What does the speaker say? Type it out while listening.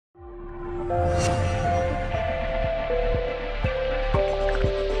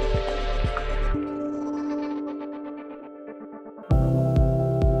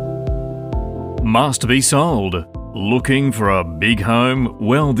Must be sold. Looking for a big home?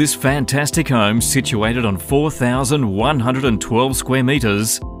 Well, this fantastic home, situated on 4,112 square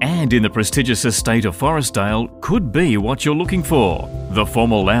metres and in the prestigious estate of Forestdale, could be what you're looking for. The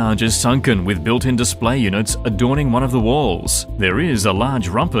formal lounge is sunken with built-in display units adorning one of the walls. There is a large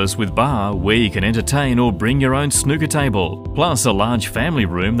rumpus with bar where you can entertain or bring your own snooker table, plus a large family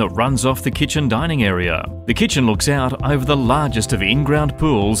room that runs off the kitchen dining area. The kitchen looks out over the largest of in-ground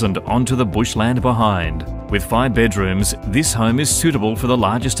pools and onto the bushland behind. With 5 bedrooms, this home is suitable for the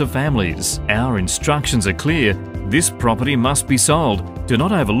largest of families. Our instructions are clear. This property must be sold. Do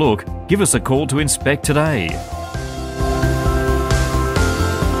not overlook. Give us a call to inspect today.